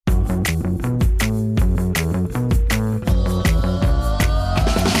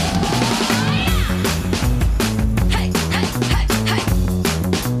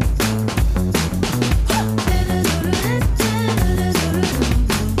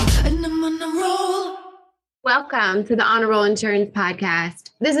Welcome to the On a Roll Insurance Podcast.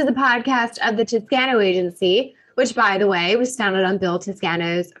 This is a podcast of the Toscano Agency, which, by the way, was founded on Bill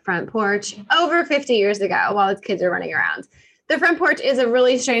Toscano's front porch over 50 years ago while his kids are running around. The front porch is a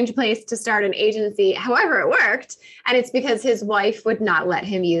really strange place to start an agency. However, it worked, and it's because his wife would not let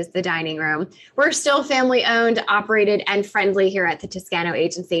him use the dining room. We're still family-owned, operated, and friendly here at the Toscano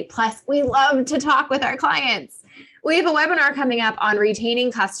Agency. Plus, we love to talk with our clients. We have a webinar coming up on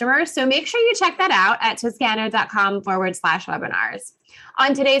retaining customers, so make sure you check that out at toscano.com/webinars.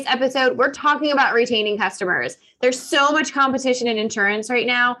 On today's episode, we're talking about retaining customers. There's so much competition in insurance right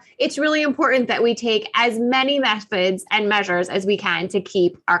now. It's really important that we take as many methods and measures as we can to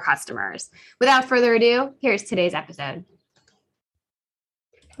keep our customers. Without further ado, here's today's episode.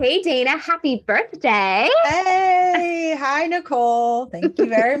 Hey, Dana, happy birthday. Hey, hi, Nicole. Thank you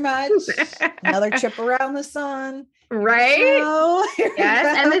very much. Another trip around the sun. Right?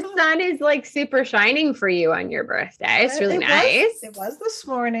 Yes. And the sun is like super shining for you on your birthday. It's really nice. It was this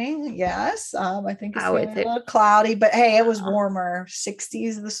morning. Yes. I think it's a little cloudy, but hey, it was warmer.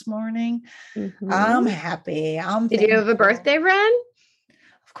 60s this morning. Mm-hmm. I'm happy. Did you have a birthday run?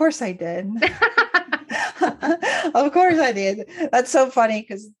 Of course I did. Of course I did. That's so funny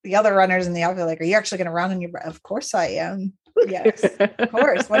because the other runners in the office are like, are you actually going to run on your birthday? Of course I am. Yes, of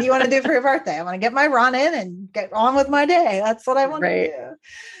course. What do you want to do for your birthday? I want to get my run in and get on with my day. That's what I want to do.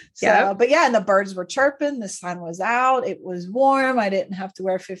 So, But yeah, and the birds were chirping. The sun was out. It was warm. I didn't have to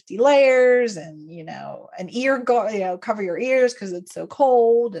wear 50 layers and, cover your ears because it's so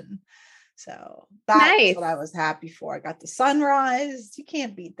cold. And so that's what I was happy for. I got the sunrise. You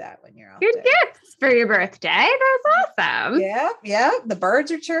can't beat that when you're out Good there. gifts for your birthday. That's awesome. Yeah. The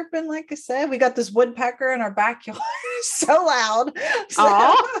birds are chirping. Like I said, we got this woodpecker in our backyard. So loud.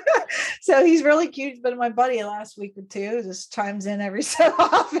 So he's really cute. He's been my buddy last week or two. Just chimes in every so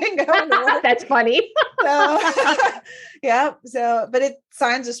often. Going to work. That's funny. But it's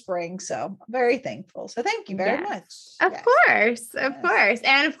signs of spring. So I'm very thankful. So thank you very much. Of course.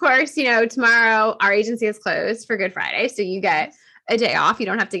 And of course, tomorrow our agency is closed for Good Friday. So you get a day off. You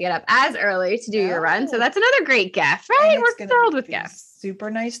don't have to get up as early to do your run. So that's another great gift, right? We're filled with gifts.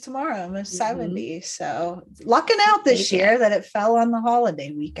 Super nice tomorrow. I'm 70. So lucking out this year that it fell on the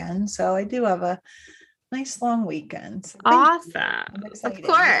holiday weekend. So I do have a nice long weekend. So awesome. Of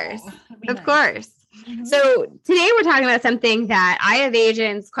course. Of course. Mm-hmm. So today we're talking about something that I have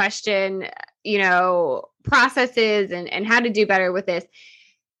agents question, processes and how to do better with this.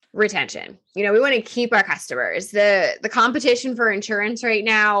 Retention. We want to keep our customers. The competition for insurance right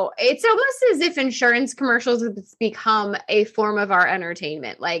now, it's almost as if insurance commercials have become a form of our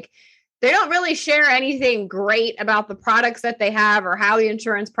entertainment. Like they don't really share anything great about the products that they have or how the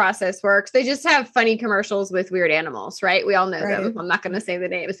insurance process works. They just have funny commercials with weird animals, right? We all know them. I'm not going to say the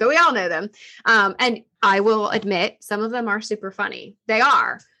names, but we all know them. And I will admit some of them are super funny. They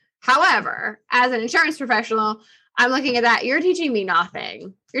are. However, as an insurance professional, I'm looking at that. You're teaching me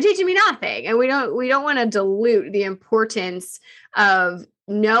nothing. And we don't want to dilute the importance of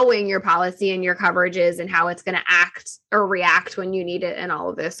knowing your policy and your coverages and how it's going to act or react when you need it and all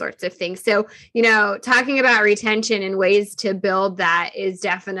of those sorts of things. So, talking about retention and ways to build that is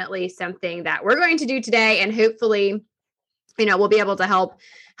definitely something that we're going to do today. And hopefully, we'll be able to help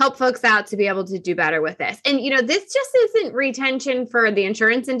folks out to be able to do better with this. And, this just isn't retention for the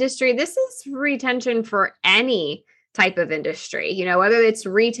insurance industry. This is retention for any type of industry, whether it's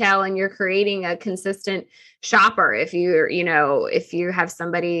retail and you're creating a consistent shopper. If you have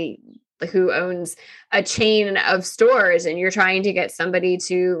somebody who owns a chain of stores and you're trying to get somebody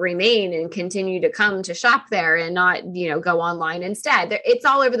to remain and continue to come to shop there and not, go online instead, it's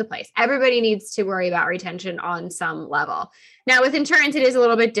all over the place. Everybody needs to worry about retention on some level. Now with insurance, it is a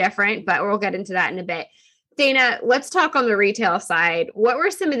little bit different, but we'll get into that in a bit. Dana, let's talk on the retail side. What were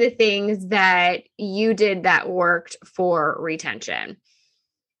some of the things that you did that worked for retention?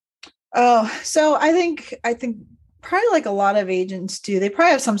 Oh, so I think probably like a lot of agents do. They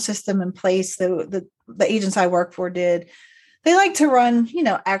probably have some system in place. The agents I work for did. They like to run,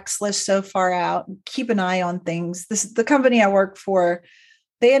 X list so far out and keep an eye on things. The company I work for,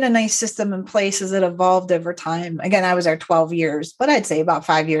 they had a nice system in place as it evolved over time. Again, I was there 12 years, but I'd say about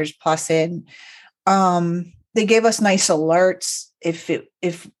 5 years plus in. They gave us nice alerts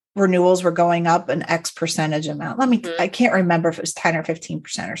if renewals were going up an X percentage amount. I can't remember if it was 10 or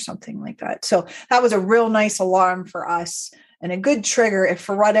 15% or something like that. So that was a real nice alarm for us and a good trigger if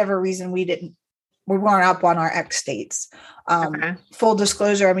for whatever reason we weren't up on our X states. Full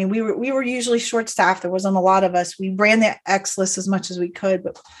disclosure. We were usually short staffed. There wasn't a lot of us. We ran the X list as much as we could,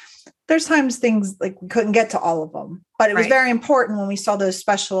 but there's times things like we couldn't get to all of them, but it was very important when we saw those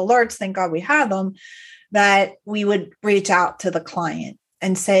special alerts. Thank God we had them. that we would reach out to the client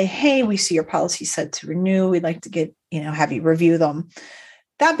and say, hey, we see your policy set to renew. We'd like to get, have you review them.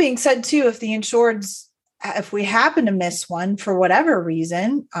 That being said, too, if we happen to miss one for whatever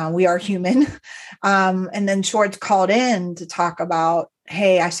reason, we are human. And then Schwartz called in to talk about,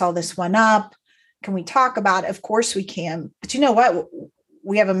 hey, I saw this one up. Can we talk about it? Of course we can. But you know what?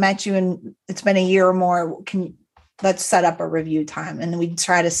 We haven't met you and it's been a year or more. Let's set up a review time. And we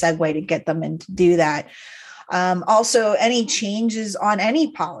try to segue to get them in to do that. Also, any changes on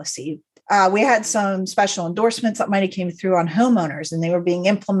any policy. We had some special endorsements that might have came through on homeowners, and they were being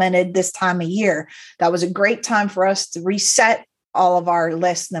implemented this time of year. That was a great time for us to reset all of our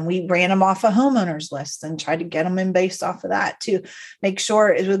lists. And then we ran them off a homeowners list and tried to get them in based off of that to make sure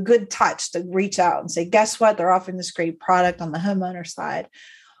it was a good touch to reach out and say, guess what? They're offering this great product on the homeowner side,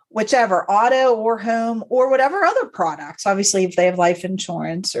 whichever auto or home or whatever other products, obviously, if they have life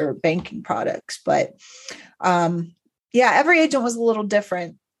insurance or banking products. But every agent was a little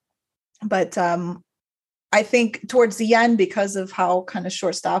different. But I think towards the end, because of how kind of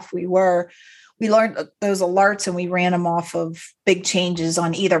short staffed we were, we learned those alerts and we ran them off of big changes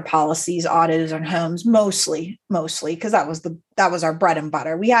on either policies, autos, or homes, mostly, because that was our bread and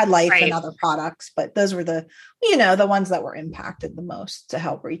butter. We had life and other products, but those were the ones that were impacted the most to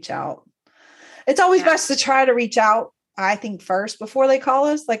help reach out. It's always best to try to reach out, I think, first before they call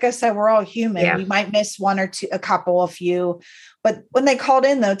us. Like I said, we're all human. Yeah. We might miss one or two, a few, but when they called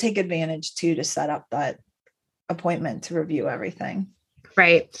in, though, take advantage too to set up that appointment to review everything.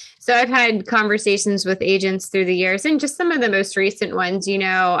 Right. So I've had conversations with agents through the years, and just some of the most recent ones,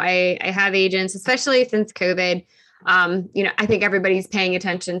 I have agents, especially since COVID. I think everybody's paying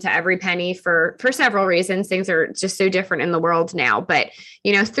attention to every penny for several reasons. Things are just so different in the world now. But,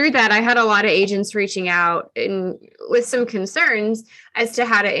 through that, I had a lot of agents reaching out with some concerns as to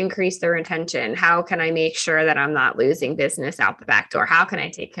how to increase their retention. How can I make sure that I'm not losing business out the back door? How can I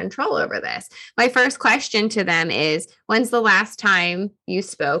take control over this? My first question to them is, when's the last time you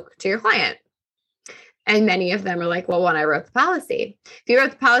spoke to your client? And many of them are like, well, when I wrote the policy. If you wrote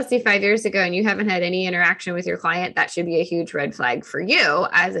the policy 5 years ago and you haven't had any interaction with your client, that should be a huge red flag for you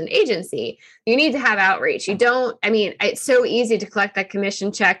as an agency. You need to have outreach. It's so easy to collect that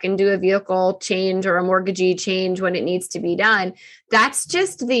commission check and do a vehicle change or a mortgagee change when it needs to be done. That's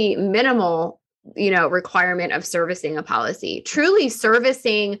just the minimal requirement of servicing a policy. Truly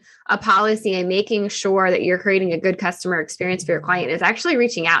servicing a policy and making sure that you're creating a good customer experience for your client is actually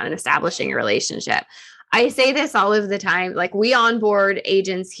reaching out and establishing a relationship. I say this all of the time. Like, we onboard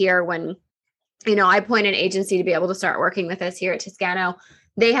agents here when, I appoint an agency to be able to start working with us here at Toscano.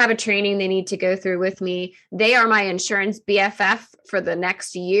 They have a training they need to go through with me. They are my insurance BFF for the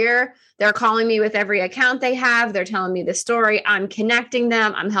next year. They're calling me with every account they have. They're telling me the story. I'm connecting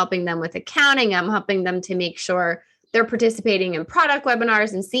them. I'm helping them with accounting. I'm helping them to make sure they're participating in product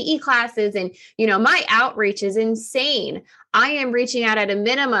webinars and CE classes. And, my outreach is insane. I am reaching out at a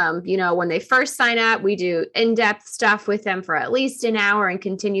minimum, when they first sign up, we do in-depth stuff with them for at least an hour and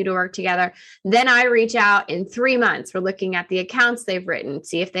continue to work together. Then I reach out in 3 months. We're looking at the accounts they've written,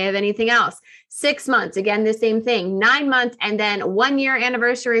 see if they have anything else. 6 months, again, the same thing. 9 months, and then 1 year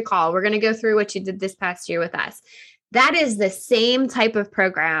anniversary call. We're going to go through what you did this past year with us. That is the same type of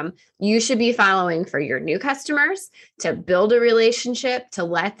program you should be following for your new customers, to build a relationship, to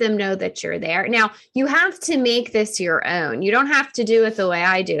let them know that you're there. Now, you have to make this your own. You don't have to do it the way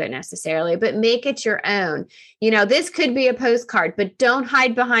I do it necessarily, but make it your own. This could be a postcard, but don't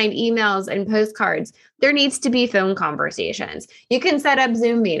hide behind emails and postcards. There needs to be phone conversations. You can set up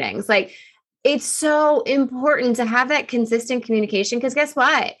Zoom meetings. It's so important to have that consistent communication, because guess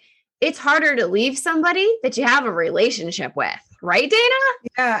what? It's harder to leave somebody that you have a relationship with, right, Dana?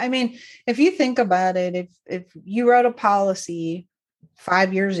 Yeah. If you think about it, if you wrote a policy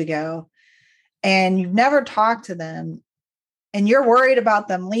 5 years ago and you've never talked to them and you're worried about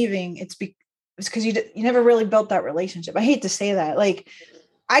them leaving, it's because you never really built that relationship. I hate to say that.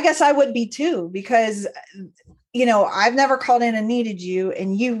 I guess I would be too, because, I've never called in and needed you,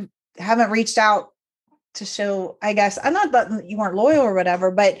 and you haven't reached out to show, I guess, I'm not that you weren't loyal or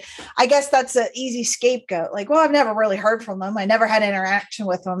whatever, but I guess that's an easy scapegoat. I've never really heard from them. I never had interaction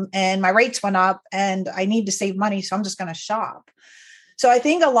with them, and my rates went up and I need to save money. So I'm just going to shop. So I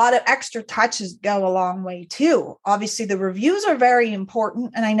think a lot of extra touches go a long way too. Obviously the reviews are very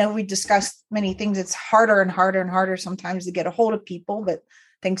important. And I know we discussed many things. It's harder and harder and harder sometimes to get a hold of people, but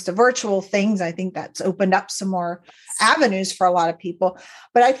thanks to virtual things, I think that's opened up some more avenues for a lot of people.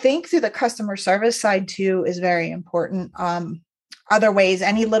 But I think through the customer service side too is very important. Other ways,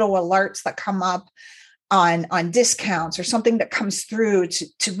 any little alerts that come up, on discounts or something that comes through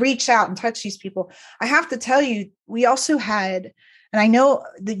to reach out and touch these people. I have to tell you, we also had, and I know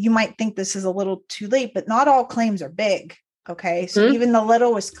that you might think this is a little too late, but not all claims are big. Okay. So even the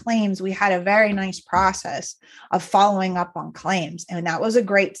littlest claims, we had a very nice process of following up on claims. And that was a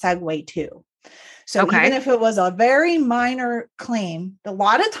great segue too. So even if it was a very minor claim, a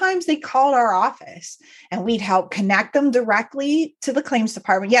lot of times they called our office and we'd help connect them directly to the claims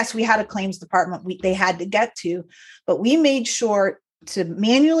department. Yes, we had a claims department they had to get to, but we made sure to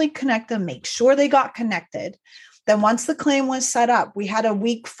manually connect them, make sure they got connected. Then once the claim was set up, we had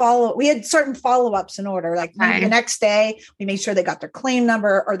we had certain follow-ups in order. Like the next day, we made sure they got their claim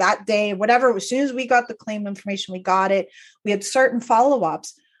number, or that day, whatever. As soon as we got the claim information, we got it. We had certain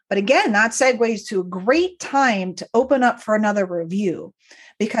follow-ups. But again, that segues to a great time to open up for another review,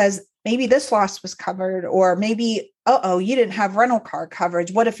 because maybe this loss was covered, or maybe, you didn't have rental car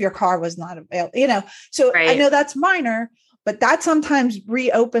coverage. What if your car was not available? So I know that's minor, but that sometimes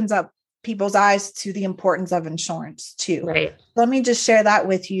reopens up people's eyes to the importance of insurance too. Right. Let me just share that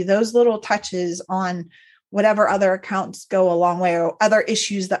with you. Those little touches on whatever other accounts go a long way, or other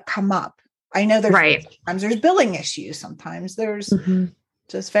issues that come up. I know sometimes there's billing issues. Sometimes there's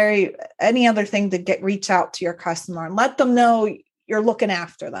just any other thing to reach out to your customer and let them know you're looking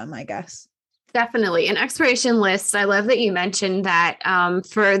after them, I guess. Definitely. An expiration list. I love that you mentioned that.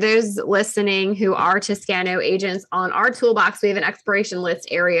 For those listening who are Toscano agents, on our toolbox, we have an expiration list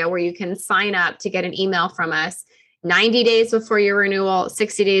area where you can sign up to get an email from us 90 days before your renewal,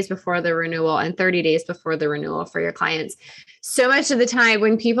 60 days before the renewal, and 30 days before the renewal for your clients. So much of the time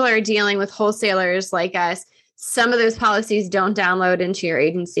when people are dealing with wholesalers like us, some of those policies don't download into your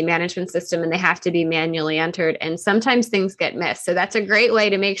agency management system and they have to be manually entered. And sometimes things get missed. So that's a great way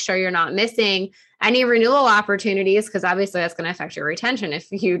to make sure you're not missing any renewal opportunities, because obviously that's going to affect your retention.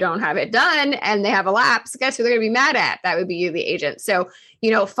 If you don't have it done and they have a lapse, guess who they're going to be mad at? That would be you, the agent. So,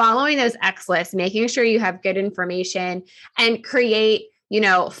 following those X lists, making sure you have good information, and create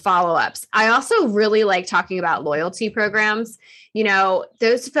follow-ups. I also really like talking about loyalty programs.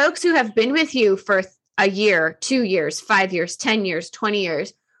 Those folks who have been with you for a year, 2 years, 5 years, 10 years, 20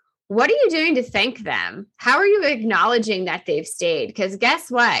 years. What are you doing to thank them? How are you acknowledging that they've stayed? Because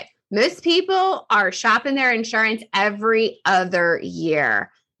guess what? Most people are shopping their insurance every other year.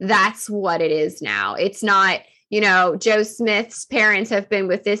 That's what it is now. It's not, Joe Smith's parents have been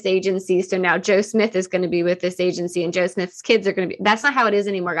with this agency, so now Joe Smith is going to be with this agency and Joe Smith's kids are going to be. That's not how it is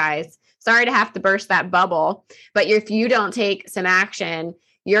anymore, guys. Sorry to have to burst that bubble, but if you don't take some action,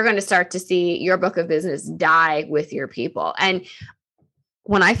 you're going to start to see your book of business die with your people. And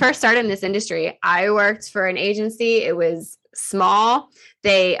when I first started in this industry, I worked for an agency. It was small.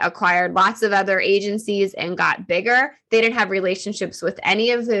 They acquired lots of other agencies and got bigger. They didn't have relationships with any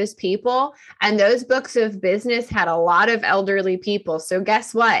of those people. And those books of business had a lot of elderly people. So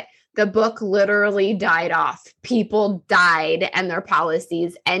guess what? The book literally died off. People died and their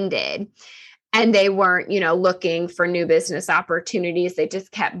policies ended. And they weren't, looking for new business opportunities. They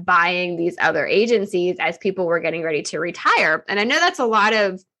just kept buying these other agencies as people were getting ready to retire. And I know that's a lot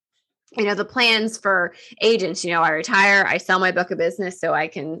of, the plans for agents. I retire, I sell my book of business so I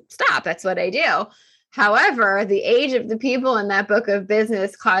can stop. That's what I do. However, the age of the people in that book of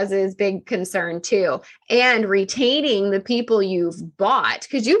business causes big concern too. And retaining the people you've bought,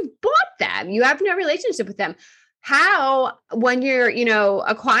 because you've bought them, you have no relationship with them. How, when you're,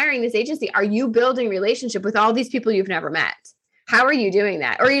 acquiring this agency, are you building relationship with all these people you've never met? How are you doing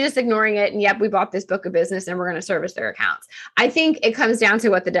that? Or are you just ignoring it? And yep, we bought this book of business and we're going to service their accounts. I think it comes down to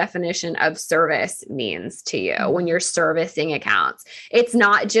what the definition of service means to you when you're servicing accounts. It's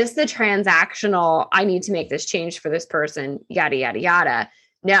not just the transactional, I need to make this change for this person, yada, yada, yada.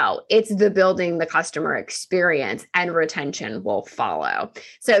 No, it's the building the customer experience, and retention will follow.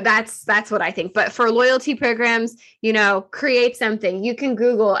 So that's what I think. But for loyalty programs, create something. You can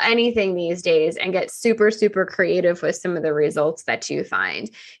Google anything these days and get super, super creative with some of the results that you find.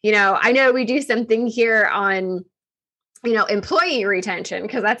 I know we do something here on employee retention,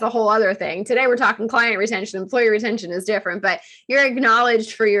 because that's a whole other thing. Today, we're talking client retention. Employee retention is different, but you're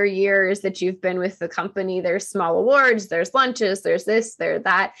acknowledged for your years that you've been with the company. There's small awards, there's lunches, there's this, there's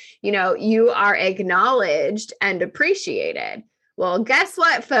that. You are acknowledged and appreciated. Well, guess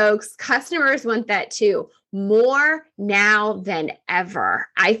what, folks? Customers want that too, more now than ever.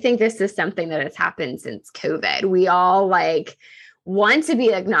 I think this is something that has happened since COVID. We all want to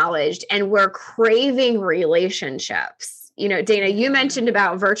be acknowledged, and we're craving relationships. Dana, you mentioned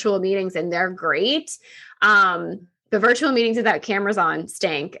about virtual meetings, and they're great. the virtual meetings without cameras on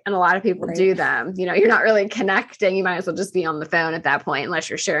stink. And a lot of people Right. do them. You know, you're not really connecting. You might as well just be on the phone at that point, unless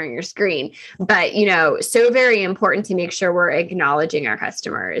you're sharing your screen. But, you know, so very important to make sure we're acknowledging our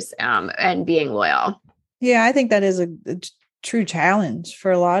customers and being loyal. Yeah, I think that is a true challenge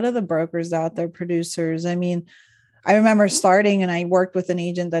for a lot of the brokers out there, producers. I mean, I remember starting and I worked with an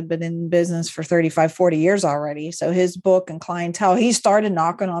agent that had been in business for 35, 40 years already. So his book and clientele, he started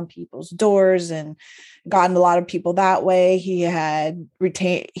knocking on people's doors and gotten a lot of people that way. He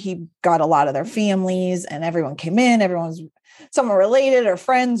got a lot of their families and everyone came in, everyone's someone related or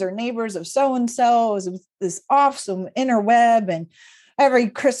friends or neighbors of so-and-so. It was this awesome interweb, and every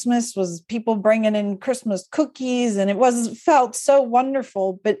Christmas was people bringing in Christmas cookies, and felt so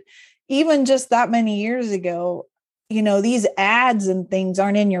wonderful. But even just that many years ago, you know, these ads and things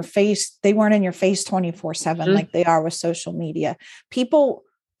aren't in your face. They weren't in your face 24/7 like they are with social media. People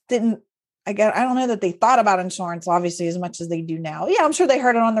didn't, I don't know that they thought about insurance obviously as much as they do now. Yeah, I'm sure they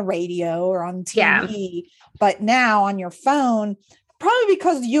heard it on the radio or on TV, but now on your phone, probably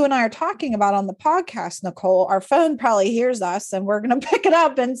because you and I are talking about on the podcast, Nicole, our phone probably hears us and we're going to pick it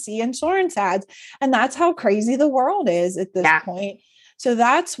up and see insurance ads. And that's how crazy the world is at this point. So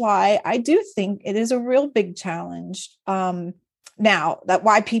that's why I do think it is a real big challenge. Now that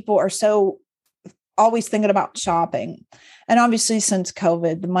why people are so always thinking about shopping. And obviously since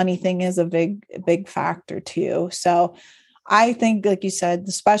COVID, the money thing is a big factor too. So I think, like you said,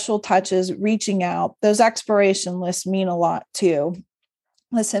 the special touches, reaching out, those expiration lists mean a lot too.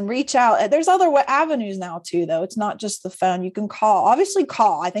 Listen, reach out. There's other avenues now too, though. It's not just the phone. You can call, obviously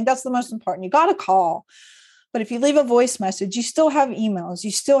call. I think that's the most important. You got to call. But if you leave a voice message, you still have emails,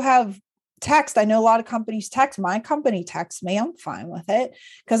 you still have text. I know a lot of companies text. My company texts me. I'm fine with it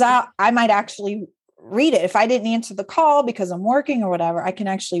because I might actually read it. If I didn't answer the call because I'm working or whatever, I can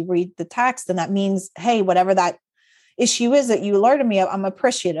actually read the text. And that means, hey, whatever that issue is that you alerted me of, I'm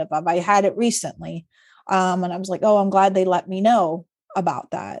appreciative of. I had it recently. And I was like, oh, I'm glad they let me know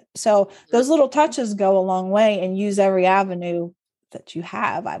about that. So those little touches go a long way, and use every avenue that you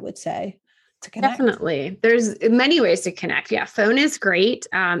have, I would say, to connect. Definitely. There's many ways to connect. Yeah. Phone is great.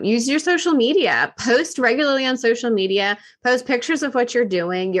 Use your social media, post regularly on social media, post pictures of what you're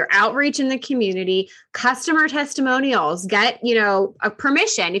doing, your outreach in the community, customer testimonials, get, a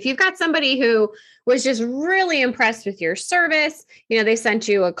permission. If you've got somebody who was just really impressed with your service, they sent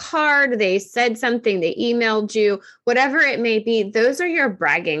you a card, they said something, they emailed you, whatever it may be, those are your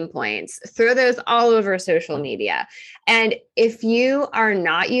bragging points. Throw those all over social media. And if you are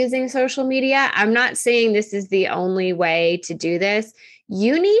not using social media, I'm not saying this is the only way to do this.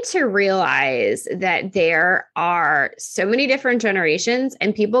 You need to realize that there are so many different generations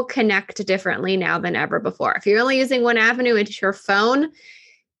and people connect differently now than ever before. If you're only using one avenue, it's your phone,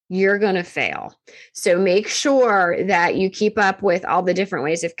 you're going to fail. So make sure that you keep up with all the different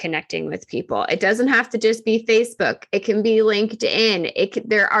ways of connecting with people. It doesn't have to just be Facebook. It can be LinkedIn.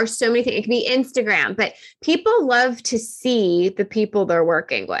 There are so many things. It can be Instagram, but people love to see the people they're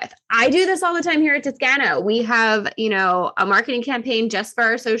working with. I do this all the time here at Toscano. We have, a marketing campaign just for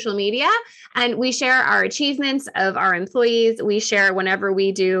our social media, and we share our achievements of our employees. We share whenever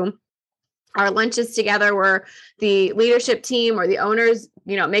we do our lunches together, where the leadership team or the owners,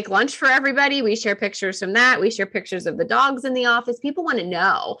 make lunch for everybody. We share pictures from that. We share pictures of the dogs in the office. People want to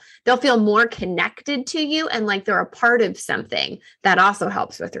know. They'll feel more connected to you and like they're a part of something. That also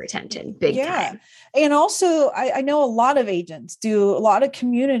helps with retention. Big time. And also, I know a lot of agents do a lot of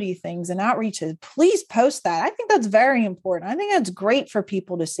community things and outreaches. Please post that. I think that's very important. I think that's great for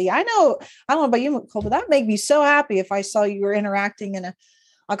people to see. I don't know about you, Nicole, but that made me so happy if I saw you were interacting in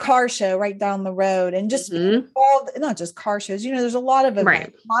a car show right down the road, and just involved, not just car shows, there's a lot of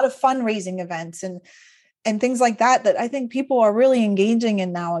events, a lot of fundraising events and things like that I think people are really engaging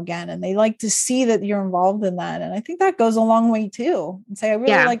in now again. And they like to see that you're involved in that. And I think that goes a long way too. And say, I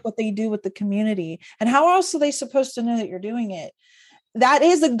really like what they do with the community. And how else are they supposed to know that you're doing it? That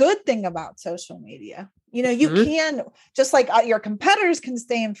is a good thing about social media. You can, just like your competitors can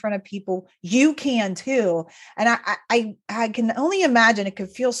stay in front of people, you can too. And I can only imagine it could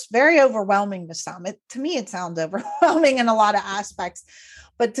feel very overwhelming to some. To me, it sounds overwhelming in a lot of aspects,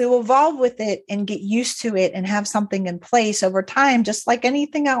 but to evolve with it and get used to it and have something in place over time, just like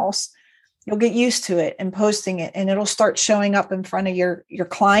anything else, you'll get used to it and posting it, and it'll start showing up in front of your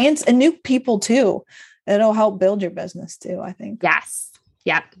clients and new people too. It'll help build your business too, I think. Yes.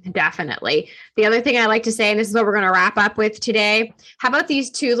 Yep, definitely. The other thing I like to say, and this is what we're going to wrap up with today. How about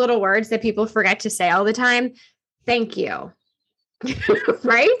these two little words that people forget to say all the time? Thank you.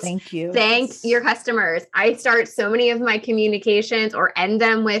 Right? Thank you. Thank your customers. I start so many of my communications or end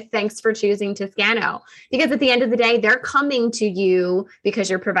them with thanks for choosing Toscano, because at the end of the day, they're coming to you because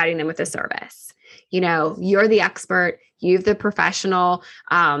you're providing them with a service. You're the expert, you're the professional.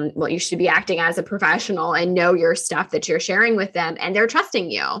 Well, you should be acting as a professional and know your stuff that you're sharing with them, and they're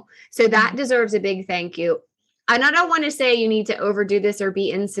trusting you. So that deserves a big thank you. And I don't want to say you need to overdo this or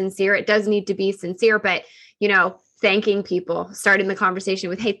be insincere. It does need to be sincere, but thanking people, starting the conversation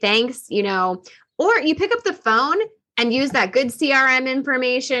with, hey, thanks, or you pick up the phone and use that good CRM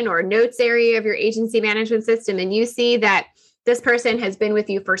information or notes area of your agency management system. And you see that this person has been with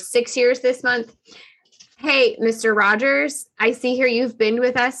you for 6 years this month. Hey, Mr. Rogers, I see here you've been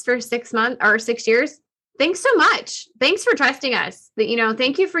with us for 6 months or 6 years. Thanks so much. Thanks for trusting us.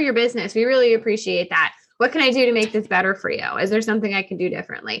 Thank you for your business. We really appreciate that. What can I do to make this better for you? Is there something I can do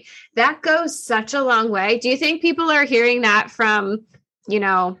differently? That goes such a long way. Do you think people are hearing that from,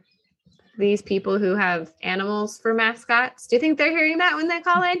 these people who have animals for mascots? Do you think they're hearing that when they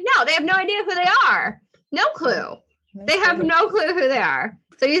call in? No, they have no idea who they are. No clue. They have no clue who they are.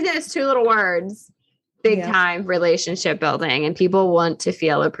 So using those 2 little words, big time relationship building, and people want to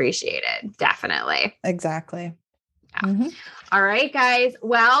feel appreciated. Definitely. Exactly. Yeah. Mm-hmm. All right, guys.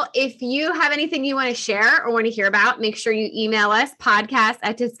 Well, if you have anything you want to share or want to hear about, make sure you email us,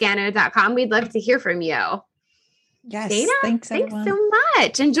 podcast@toscano.com. We'd love to hear from you. Yes. Dana, thanks so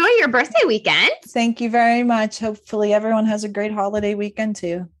much. Enjoy your birthday weekend. Thank you very much. Hopefully everyone has a great holiday weekend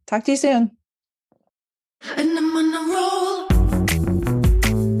too. Talk to you soon. And I'm on the road.